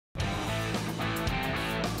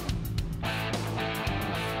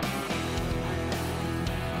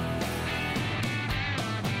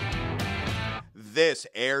This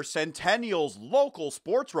Ayr Centennials local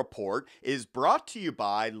sports report is brought to you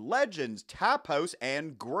by Legends Taphouse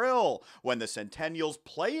Grill. When the Centennials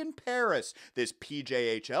play in Paris this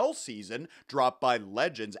PJHL season, drop by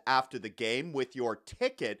Legends after the game with your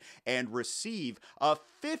ticket and receive a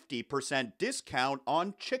 50% discount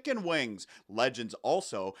on chicken wings. Legends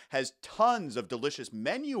also has tons of delicious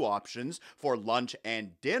menu options for lunch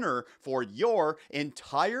and dinner for your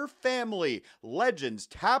entire family. Legends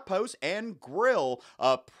Taphouse Grill,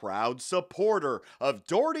 a proud supporter of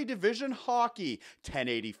Doherty Division Hockey.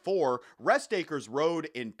 1084 Restacres Road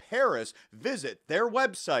in Paris. Visit their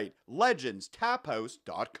website,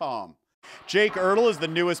 legendstaphouse.com. Jake Ertel is the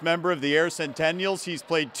newest member of the Ayr Centennials. He's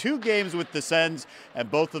played 2 games with the Sens,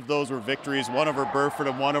 and both of those were victories, one over Burford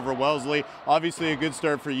and one over Wellesley. Obviously a good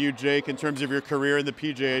start for you, Jake, in terms of your career in the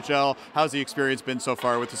PJHL. How's the experience been so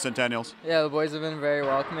far with the Centennials? Yeah, the boys have been very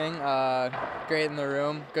welcoming, great in the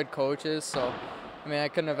room, good coaches, so I mean, I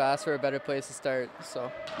couldn't have asked for a better place to start.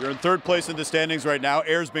 So you're in 3rd place in the standings right now.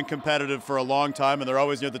 Ayr's been competitive for a long time, and they're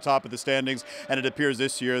always near the top of the standings. And it appears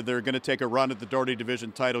this year they're going to take a run at the Doherty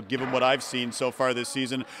Division title, given what I've seen so far this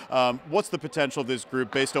season. What's the potential of this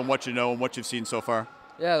group based on what you know and what you've seen so far?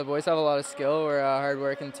 Yeah, the boys have a lot of skill. We're a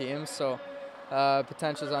hard-working team, so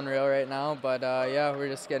potential's unreal right now. But yeah, we're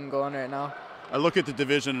just getting going right now. I look at the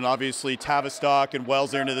division, and obviously Tavistock and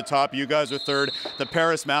Wells are into the top. You guys are 3rd. The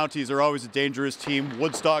Paris Mounties are always a dangerous team.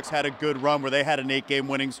 Woodstock's had a good run where they had an 8-game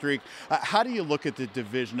winning streak. How do you look at the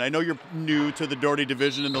division? I know you're new to the Doherty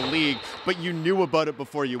division in the league, but you knew about it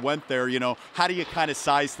before you went there. You know, how do you kind of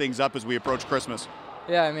size things up as we approach Christmas?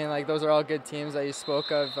 Yeah, I mean, like, those are all good teams that you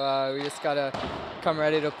spoke of. We just got to come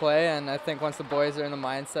ready to play, and I think once the boys are in the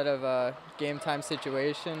mindset of a game-time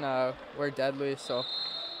situation, we're deadly, so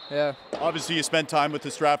yeah. Obviously, you spent time with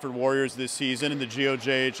the Stratford Warriors this season in the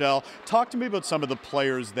GOJHL. Talk to me about some of the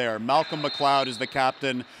players there. Malcolm McLeod is the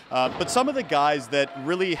captain, but some of the guys that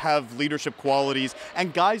really have leadership qualities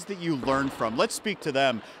and guys that you learn from. Let's speak to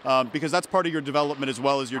them because that's part of your development as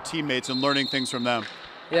well as your teammates and learning things from them.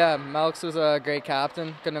 Yeah, Malks was a great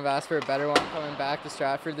captain. Couldn't have asked for a better one coming back to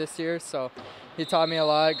Stratford this year. So he taught me a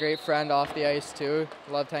lot. Great friend off the ice too.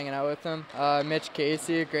 Loved hanging out with him. Mitch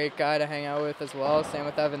Casey, a great guy to hang out with as well. Same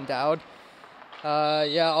with Evan Dowd.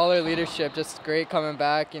 Yeah, all their leadership, just great coming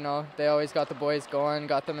back. You know, they always got the boys going,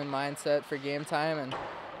 got them in mindset for game time, and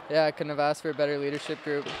yeah, I couldn't have asked for a better leadership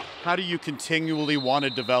group. How do you continually want to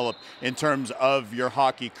develop in terms of your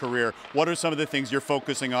hockey career? What are some of the things you're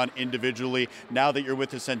focusing on individually now that you're with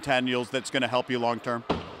the Centennials that's going to help you long term?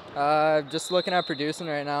 Just looking at producing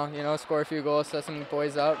right now, you know, score a few goals, set some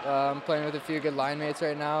boys up. I'm playing with a few good line mates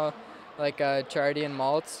right now, like Chardy and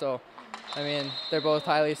Maltz, so I mean, they're both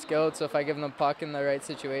highly skilled, so if I give them the puck in the right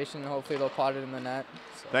situation, hopefully they'll pot it in the net.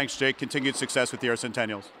 So. Thanks, Jake. Continued success with the Ayr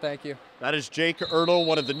Centennials. Thank you. That is Jake Ertel,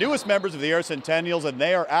 one of the newest members of the Ayr Centennials, and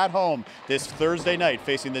they are at home this Thursday night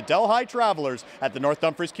facing the Delhi Travelers at the North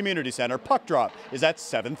Dumfries Community Center. Puck drop is at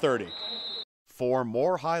 7:30. For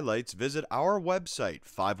more highlights, visit our website,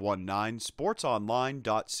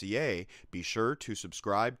 519sportsonline.ca. Be sure to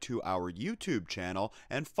subscribe to our YouTube channel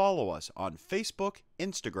and follow us on Facebook,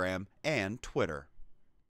 Instagram, and Twitter.